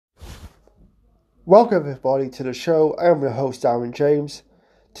Welcome everybody to the show. I am your host Darren James.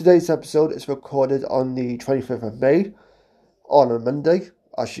 Today's episode is recorded on the 25th of May, on a Monday,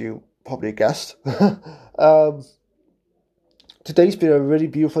 as you probably guessed. um, Today's been a really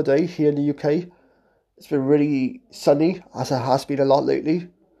beautiful day here in the UK. It's been really sunny, as it has been a lot lately.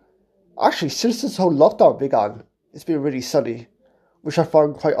 Actually, since this whole lockdown began, it's been really sunny, which I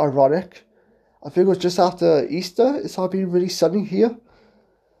found quite ironic. I think it was just after Easter, it's all been really sunny here.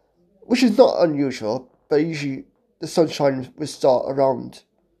 Which is not unusual, but usually the sunshine would start around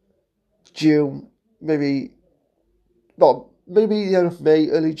June, maybe the end of May,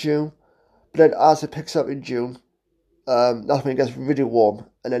 early June. But then as it picks up in June, that's when it gets really warm,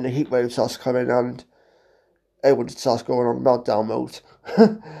 and then the heat wave starts coming and everyone starts going on meltdown mode.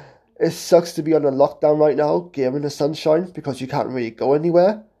 It sucks to be on a lockdown right now, given the sunshine, because you can't really go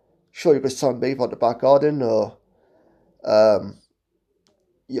anywhere. Sure, you could sunbathe on the back garden or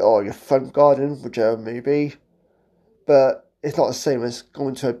your front garden, whichever it may be, but it's not the same as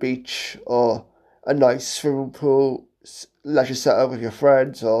going to a beach or a nice swimming pool, leisure setup with your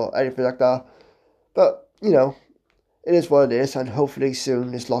friends or anything like that. But, it is what it is, and hopefully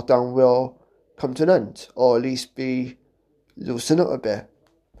soon this lockdown will come to an end, or at least be loosened up a bit.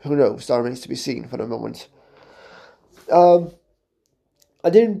 Who knows? That remains to be seen for the moment. I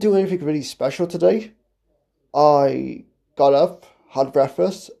didn't do anything really special today. I got up, had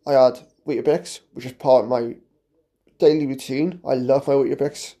breakfast. I had Weetabix, which is part of my daily routine. I love my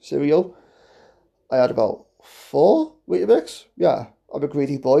Weetabix cereal. I had about 4 Weetabix. Yeah, I'm a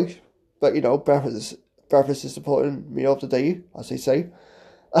greedy boy. But, breakfast is the important meal of the day, as they say.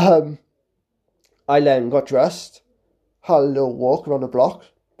 I then got dressed, had a little walk around the block,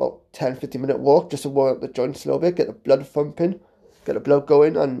 about 10-15 minute walk, just to warm up the joints a little bit, get the blood thumping, get the blood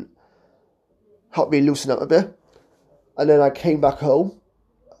going, and help me loosen up a bit. And then I came back home,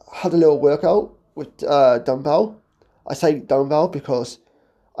 had a little workout with dumbbell. I say dumbbell because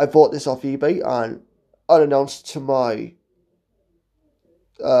I bought this off eBay, and unannounced to my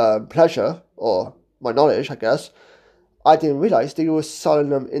pleasure, or my knowledge, I guess, I didn't realise they were selling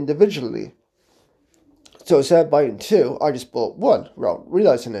them individually. So instead of buying 2, I just bought 1 without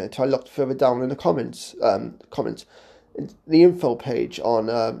realising it until I looked further down in the comments, the info page on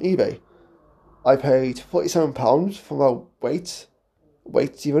eBay. I paid £47 for my weights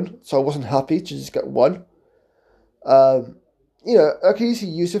even, so I wasn't happy to just get 1. I can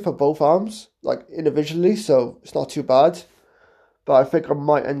easily use it for both arms, like individually, so it's not too bad. But I think I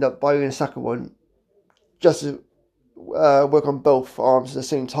might end up buying a second one just to work on both arms at the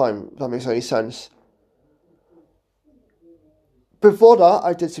same time, if that makes any sense. Before that,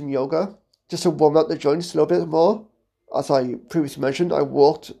 I did some yoga, just to warm up the joints a little bit more. As I previously mentioned, I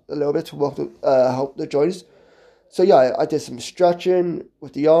walked a little bit to help the joints. So yeah, I did some stretching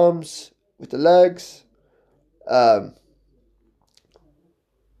with the arms, with the legs, the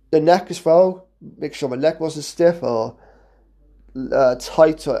neck as well. Make sure my neck wasn't stiff or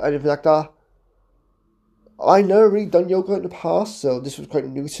tight or anything like that. I never really done yoga in the past, so this was quite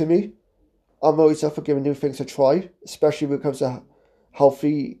new to me. I'm always up for giving new things a try, especially when it comes to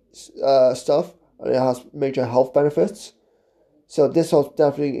healthy stuff, and it has major health benefits. So this was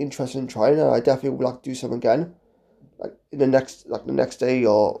definitely interested in trying, and I definitely would like to do some again, like the next day,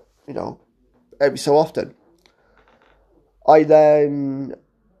 or every so often. I then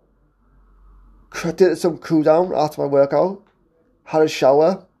did some cool down after my workout, had a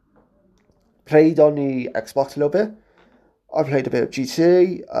shower, played on the Xbox a little bit. I played a bit of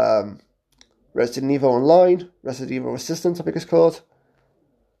GTA, Resident Evil Online, Resident Evil Resistance, I think it's called.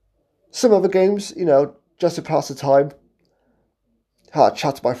 Some other games, just to pass the time. Had a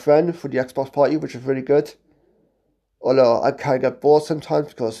chat to my friend for the Xbox party, which was really good. Although I kind of get bored sometimes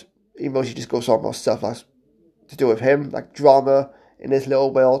because he mostly just goes on about stuff that's to do with him, like drama in his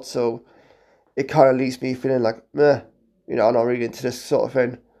little world. So it kind of leaves me feeling like, meh, I'm not really into this sort of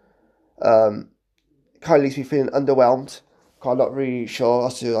thing. It kind of leaves me feeling underwhelmed. I'm not really sure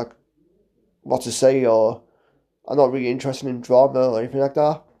as to what to say, or I'm not really interested in drama or anything like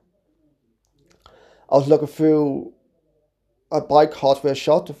that. I was looking through a bike hardware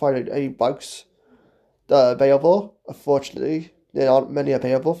shop to find any bikes that are available. Unfortunately, there aren't many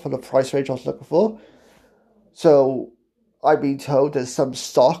available for the price range I was looking for. So I've been told there's some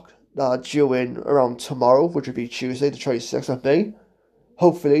stock that are due in around tomorrow, which would be Tuesday, the 26th of May.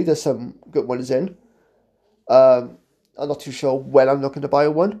 Hopefully there's some good ones in. I'm not too sure when I'm looking to buy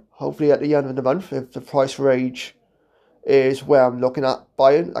one. Hopefully at the end of the month, if the price range is where I'm looking at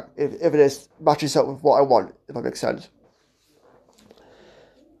buying, like if it matches up with what I want, if that makes sense.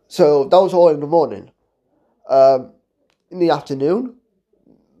 So that was all in the morning. In the afternoon,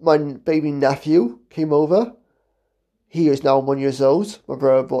 my baby nephew came over. He is now 1 year old. My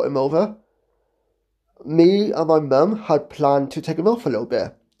brother brought him over. Me and my mum had planned to take him out for a little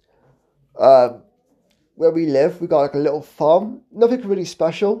bit. Where we live, we got like a little farm. Nothing really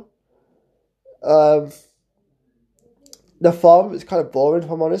special. The farm is kind of boring, if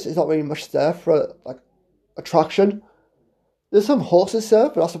I'm honest. There's not really much there for like attraction. There's some horses there,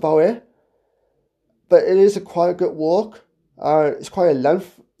 but that's about it. But it is quite a good walk. It's quite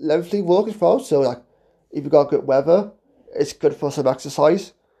a lengthy walk as well. So like, if you got good weather, it's good for some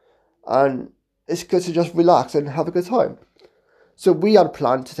exercise, and it's good to just relax and have a good time. So we had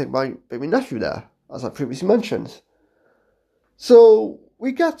planned to take my baby nephew there, as I previously mentioned. So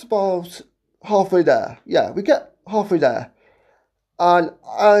we get about halfway there. Yeah, we get halfway there. And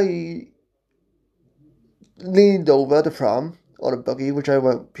I leaned over the pram, or the buggy,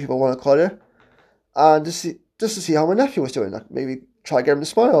 whichever people want to call it, and just to see how my nephew was doing. Like maybe try to get him to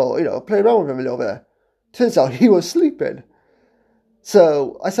smile, or, play around with him a little bit. Turns out he was sleeping.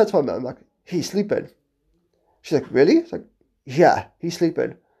 So I said to my mum, like, he's sleeping. She's like, really? It's like, yeah, he's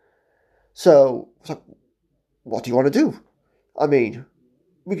sleeping. So I was like, what do you want to do? I mean,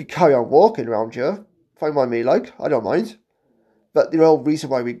 we could carry on walking around here. Fine by me, like, I don't mind. But the whole reason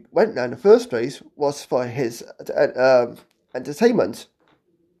why we went there in the first place was for his entertainment.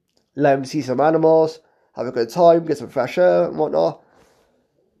 Let him see some animals, have a good time, get some fresh air and whatnot.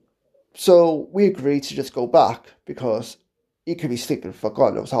 So we agreed to just go back because he could be sleeping for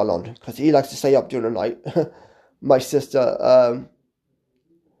God knows how long, because he likes to stay up during the night. My sister,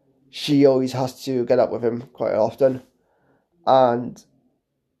 she always has to get up with him quite often, and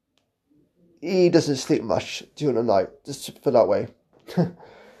he doesn't sleep much during the night, just to put it that way.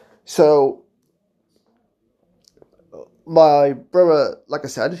 So my brother, like I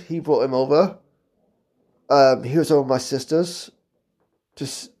said, he brought him over. He was over with my sister's,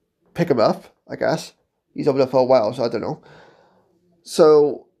 just pick him up, I guess. He's over there for a while, so I don't know.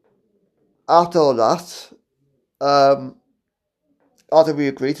 So after all that, after we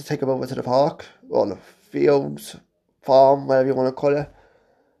agreed to take him over to the park, or the fields, farm, whatever you want to call it,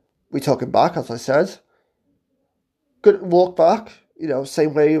 we took him back, as I said. Good walk back,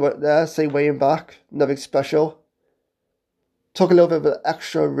 same way we went there, same way in back, nothing special. Took a little bit of an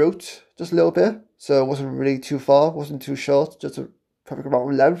extra route, just a little bit, so it wasn't really too far, wasn't too short, just a perfect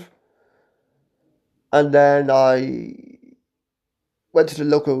amount of length. And then I went to the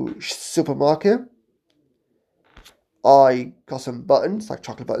local supermarket. I got some buttons, like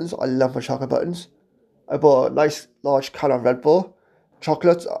chocolate buttons. I love my chocolate buttons. I bought a nice large can of Red Bull.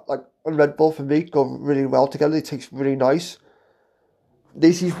 Chocolates, like and Red Bull for me, go really well together. They taste really nice.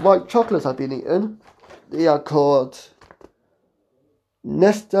 These white chocolates I've been eating, they are called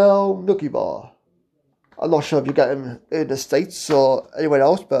Nestle Milky Bar. I'm not sure if you get them in the States or anywhere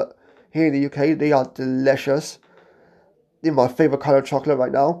else, but here in the UK, they are delicious. They're my favourite kind of chocolate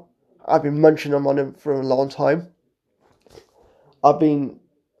right now. I've been munching them on them for a long time.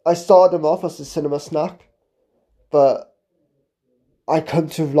 I started them off as a cinema snack, but I come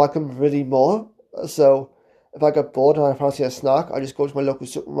to like them really more. So if I get bored and I fancy a snack, I just go to my local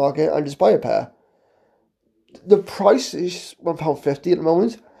supermarket and just buy a pair. The price is £1.50 at the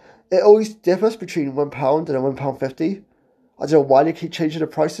moment. It always differs between £1 and £1.50. I don't know why they keep changing the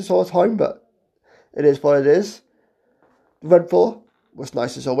prices all the time, but it is what it is. Red Bull was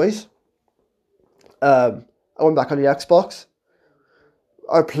nice as always. I went back on the Xbox.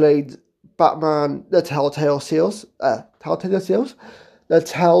 I played Batman, the Telltale series. The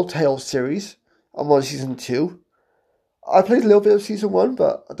Telltale series. I'm on season 2. I played a little bit of season 1,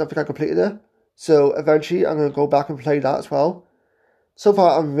 but I don't think I completed it. So eventually I'm going to go back and play that as well. So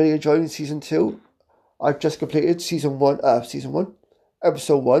far I'm really enjoying season 2. I've just completed season 1,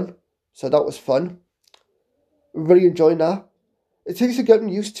 episode 1. So that was fun. Really enjoying that. It takes a getting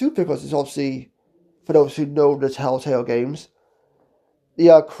used to, because it's obviously, for those who know the Telltale games, they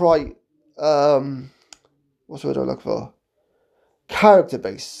are quite, what's the word I look for?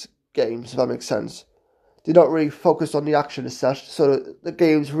 Character-based games, if that makes sense. They're not really focused on the action as such, so the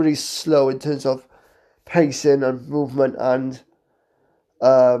game's really slow in terms of pacing and movement and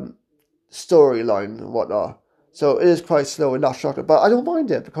storyline and whatnot. So it is quite slow in that shot, but I don't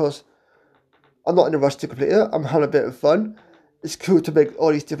mind it because I'm not in a rush to complete it. I'm having a bit of fun. It's cool to make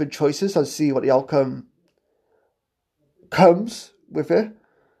all these different choices and see what the outcome comes with it.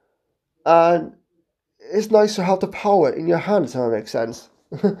 And it's nice to have the power in your hands, if that makes sense.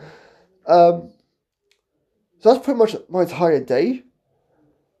 So that's pretty much my entire day.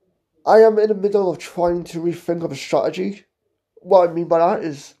 I am in the middle of trying to rethink of a strategy. What I mean by that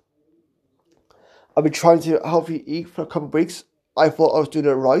is I've been trying to healthy eat for a couple of weeks. I thought I was doing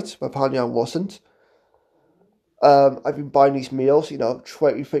it right, but apparently I wasn't. I've been buying these meals,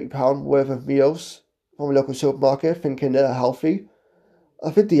 £20-30 worth of meals from a local supermarket, thinking they're healthy.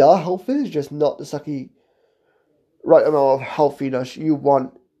 I think they are healthy, it's just not the sucky right amount of healthiness you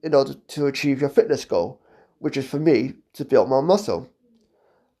want in order to achieve your fitness goal, which is for me to build my muscle.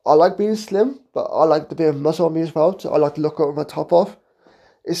 I like being slim, but I like the bit of muscle on me as well, so I like to look over my top off.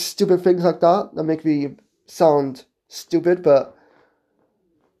 It's stupid things like that make me sound stupid, but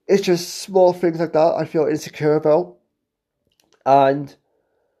it's just small things like that I feel insecure about. And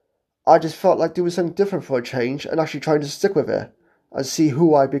I just felt like doing something different for a change and actually trying to stick with it and see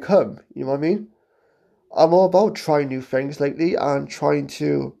who I become. You know what I mean? I'm all about trying new things lately and trying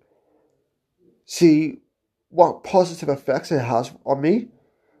to see what positive effects it has on me,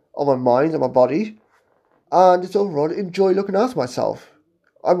 on my mind, on my body, and just overall enjoy looking after myself.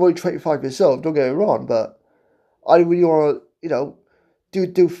 I'm only 25 years old, don't get me wrong, but I really want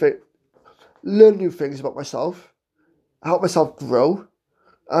to, learn new things about myself, help myself grow,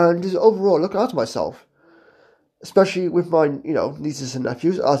 and just overall look after myself. Especially with my, nieces and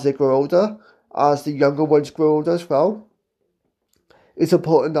nephews as they grow older, as the younger ones grow older as well. It's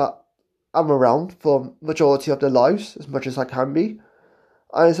important that I'm around for majority of their lives as much as I can be.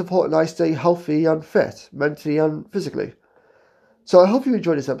 And it's important I stay healthy and fit, mentally and physically. So I hope you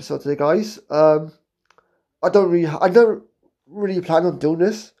enjoyed this episode today, guys. I don't really plan on doing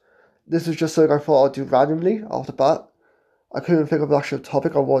this. This was just something I thought I'd do randomly off the bat. I couldn't think of an actual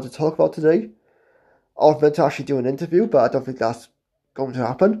topic I wanted to talk about today. I was meant to actually do an interview, but I don't think that's going to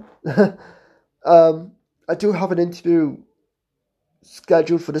happen. I do have an interview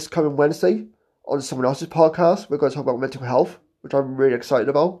scheduled for this coming Wednesday on someone else's podcast. We're going to talk about mental health, which I'm really excited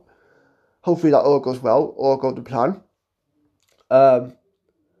about. Hopefully that all goes well, all goes to plan. I'm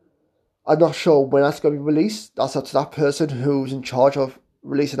not sure when that's going to be released. That's up to that person who's in charge of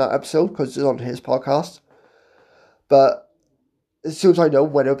releasing that episode, because it's on his podcast. But as soon as I know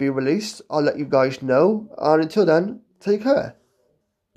when it'll be released, I'll let you guys know. And until then, take care.